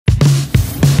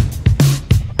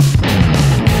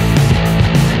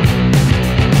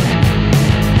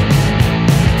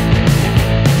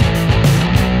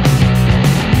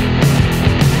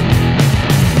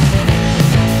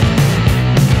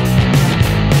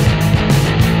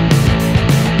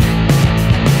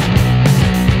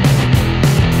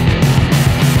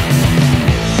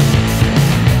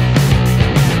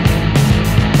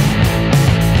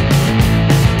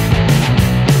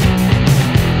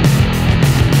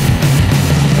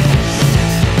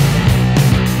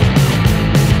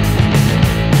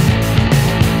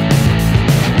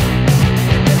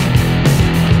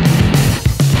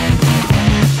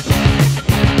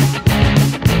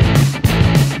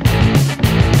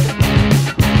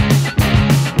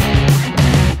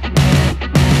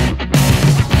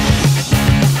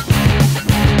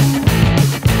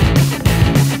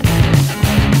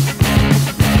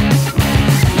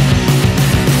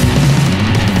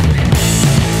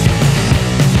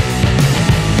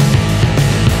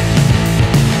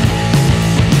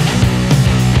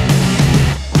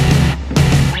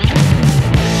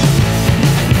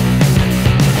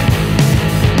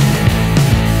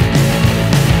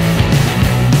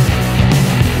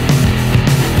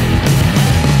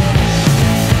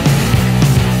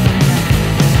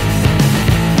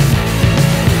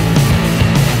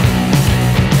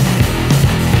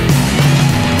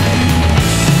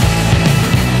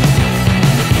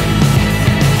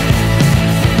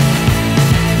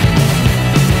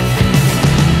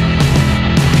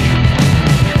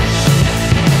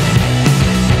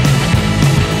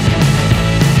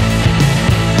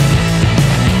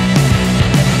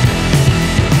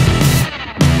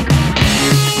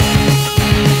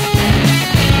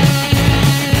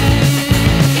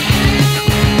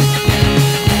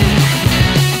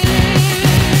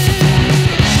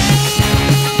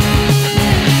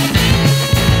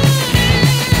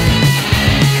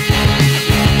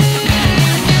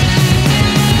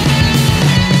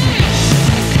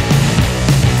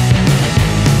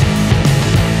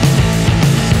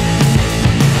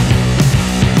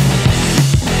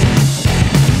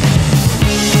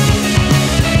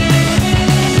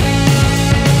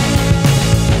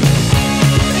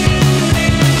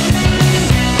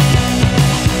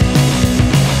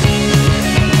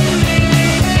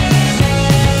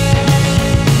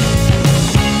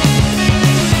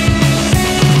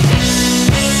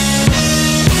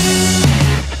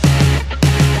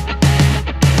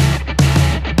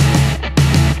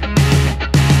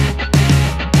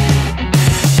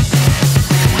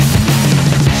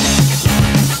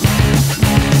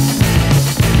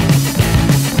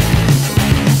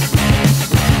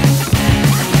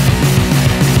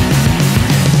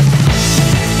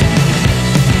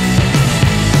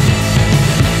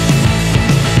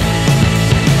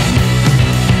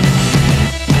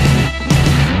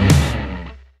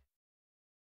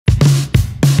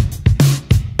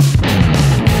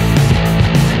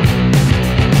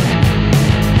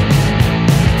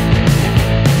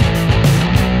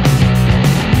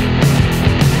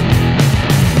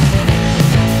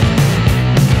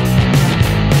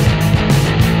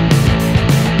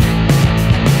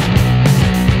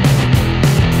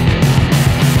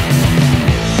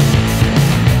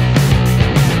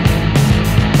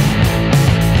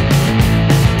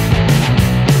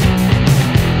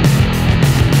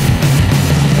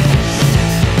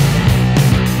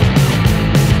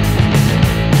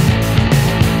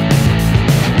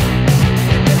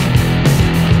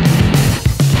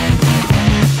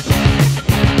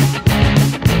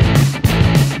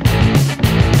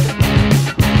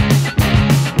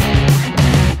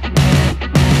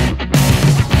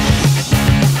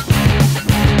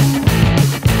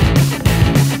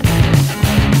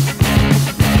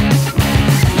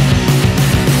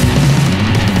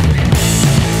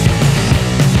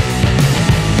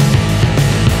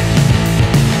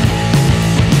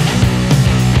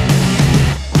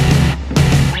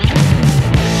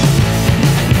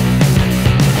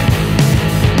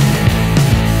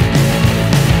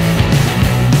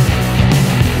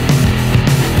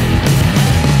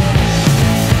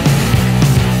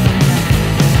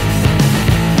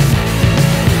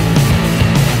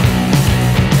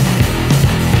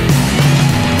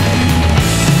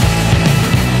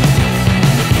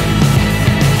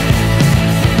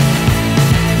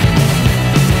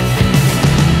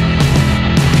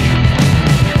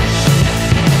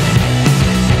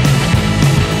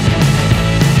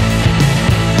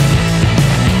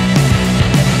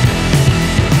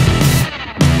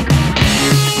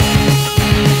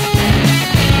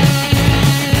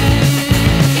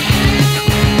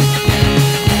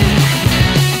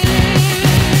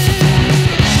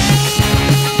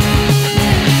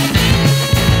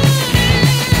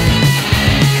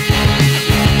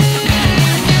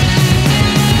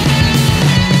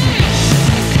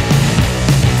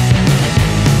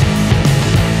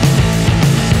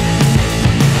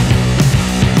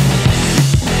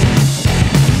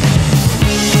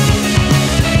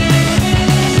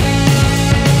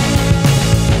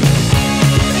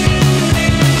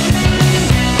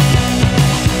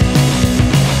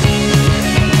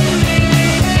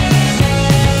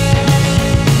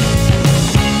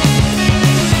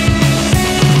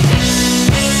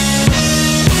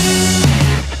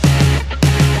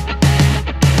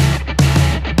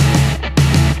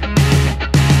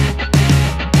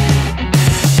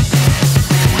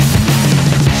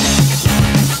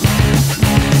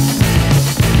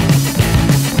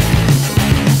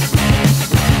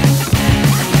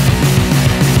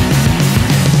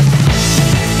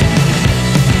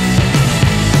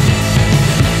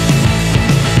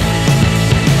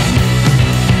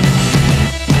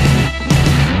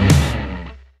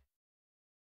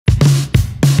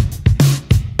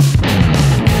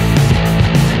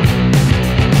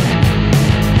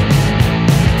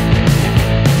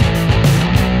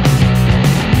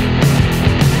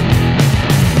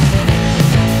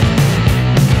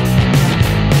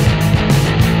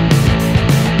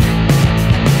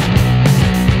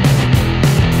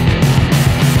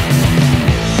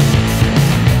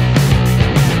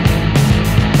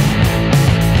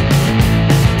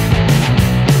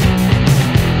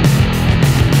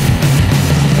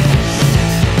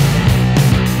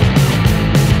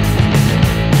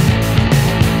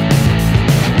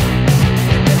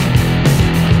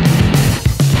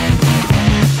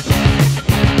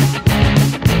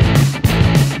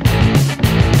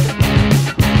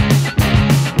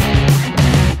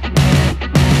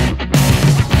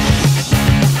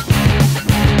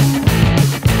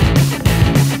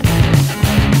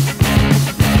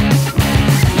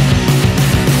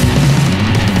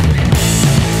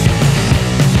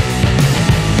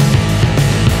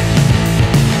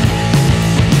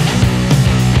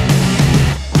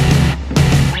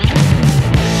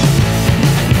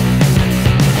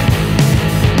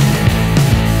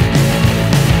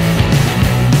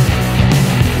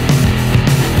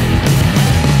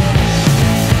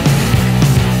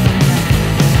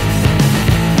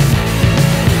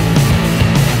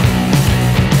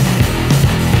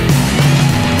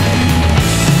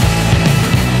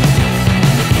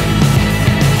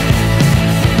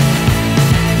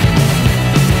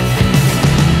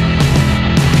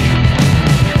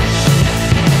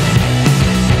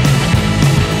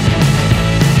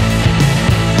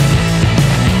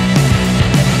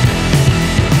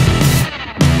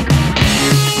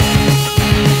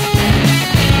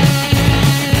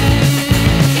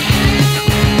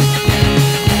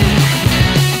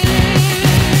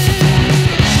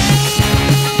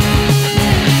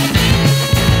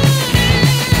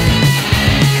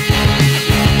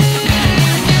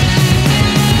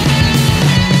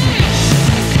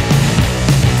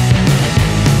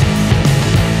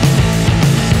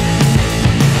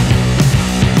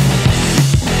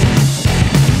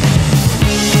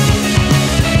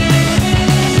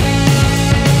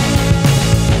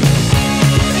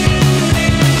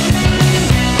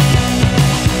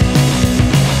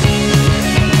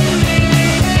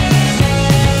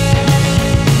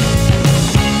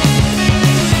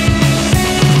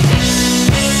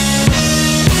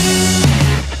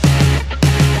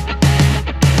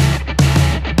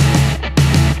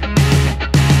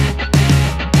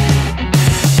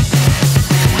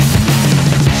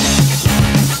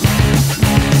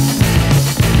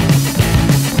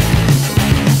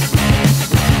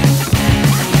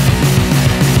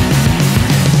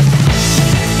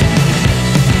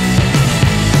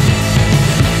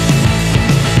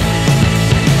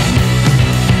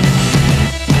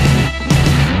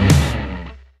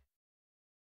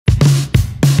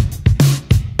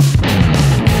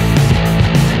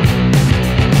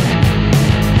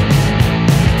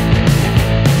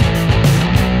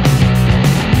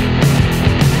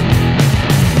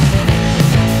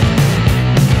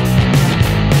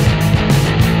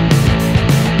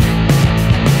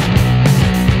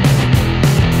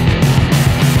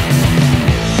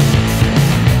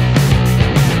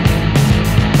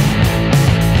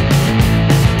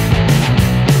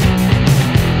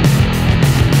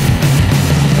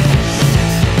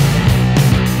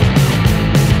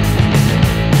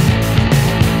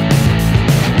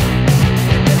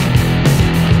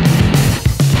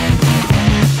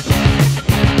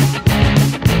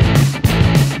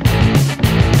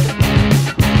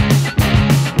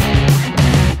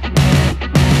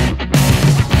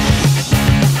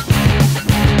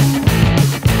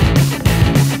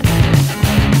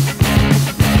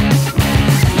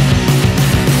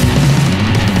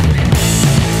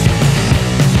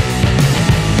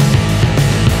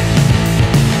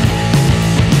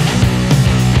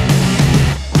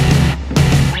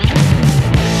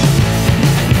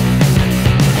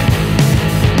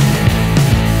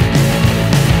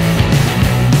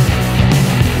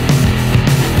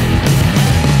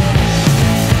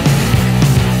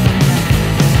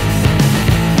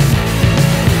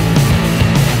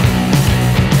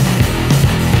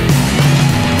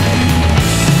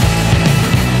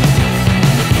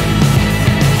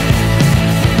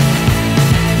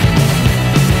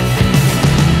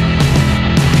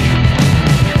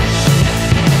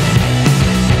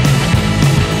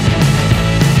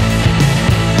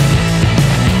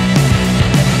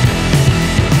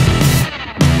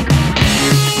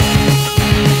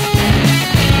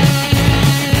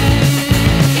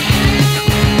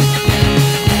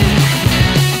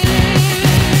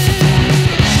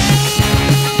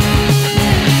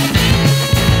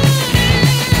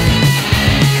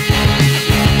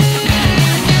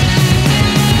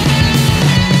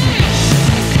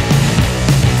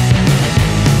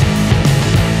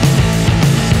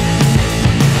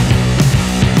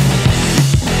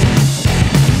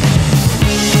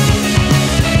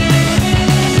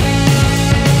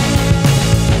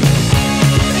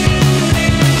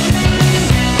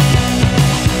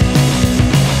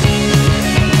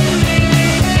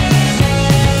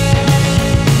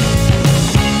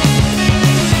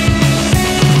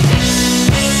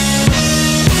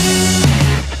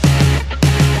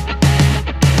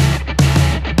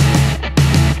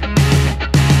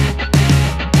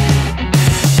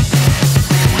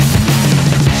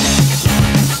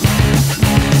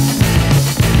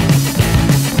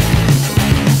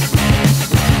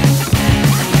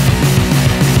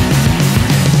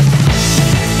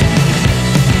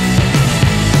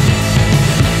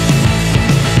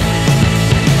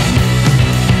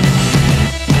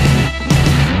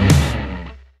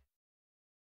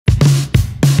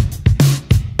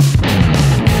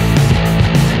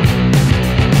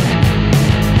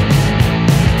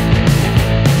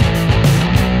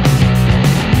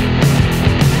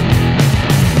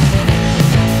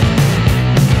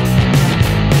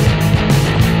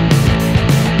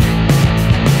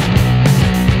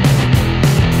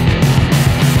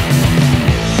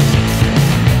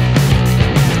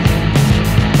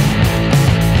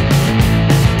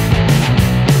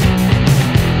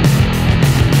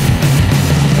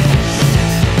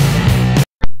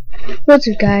What's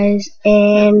up, guys?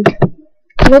 And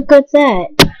look at that.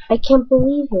 I can't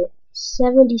believe it.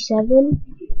 77?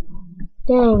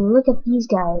 Dang, look at these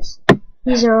guys.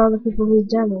 These are all the people who've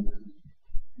done it.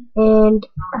 And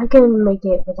I couldn't make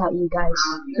it without you guys.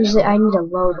 Usually I need to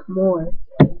load more.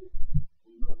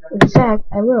 In fact,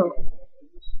 I will.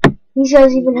 These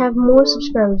guys even have more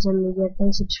subscribers than me, yet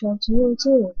they subscribe to me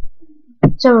too.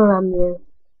 Some of them do.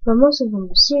 But most of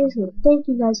them, seriously, thank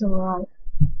you guys a lot.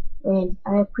 And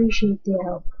I appreciate the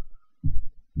help.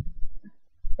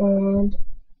 And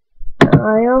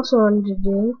I also wanted to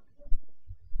do,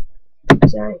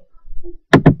 sorry,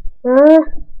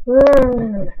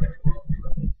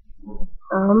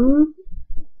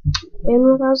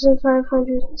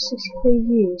 1,563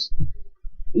 views.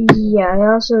 Yeah,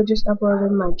 I also just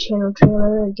uploaded my channel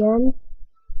trailer again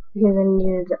because I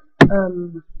needed to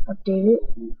update it.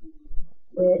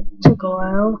 It took a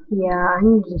while. Yeah, I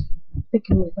needed to pick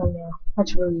a new thumbnail.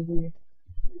 That's really weird.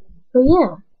 But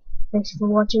yeah, thanks for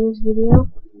watching this video.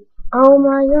 Oh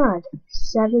my god,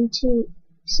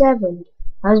 77.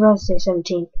 I was about to say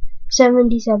 17.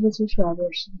 77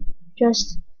 subscribers.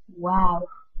 Just wow.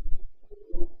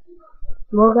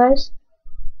 Well, guys,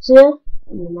 see ya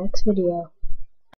in the next video.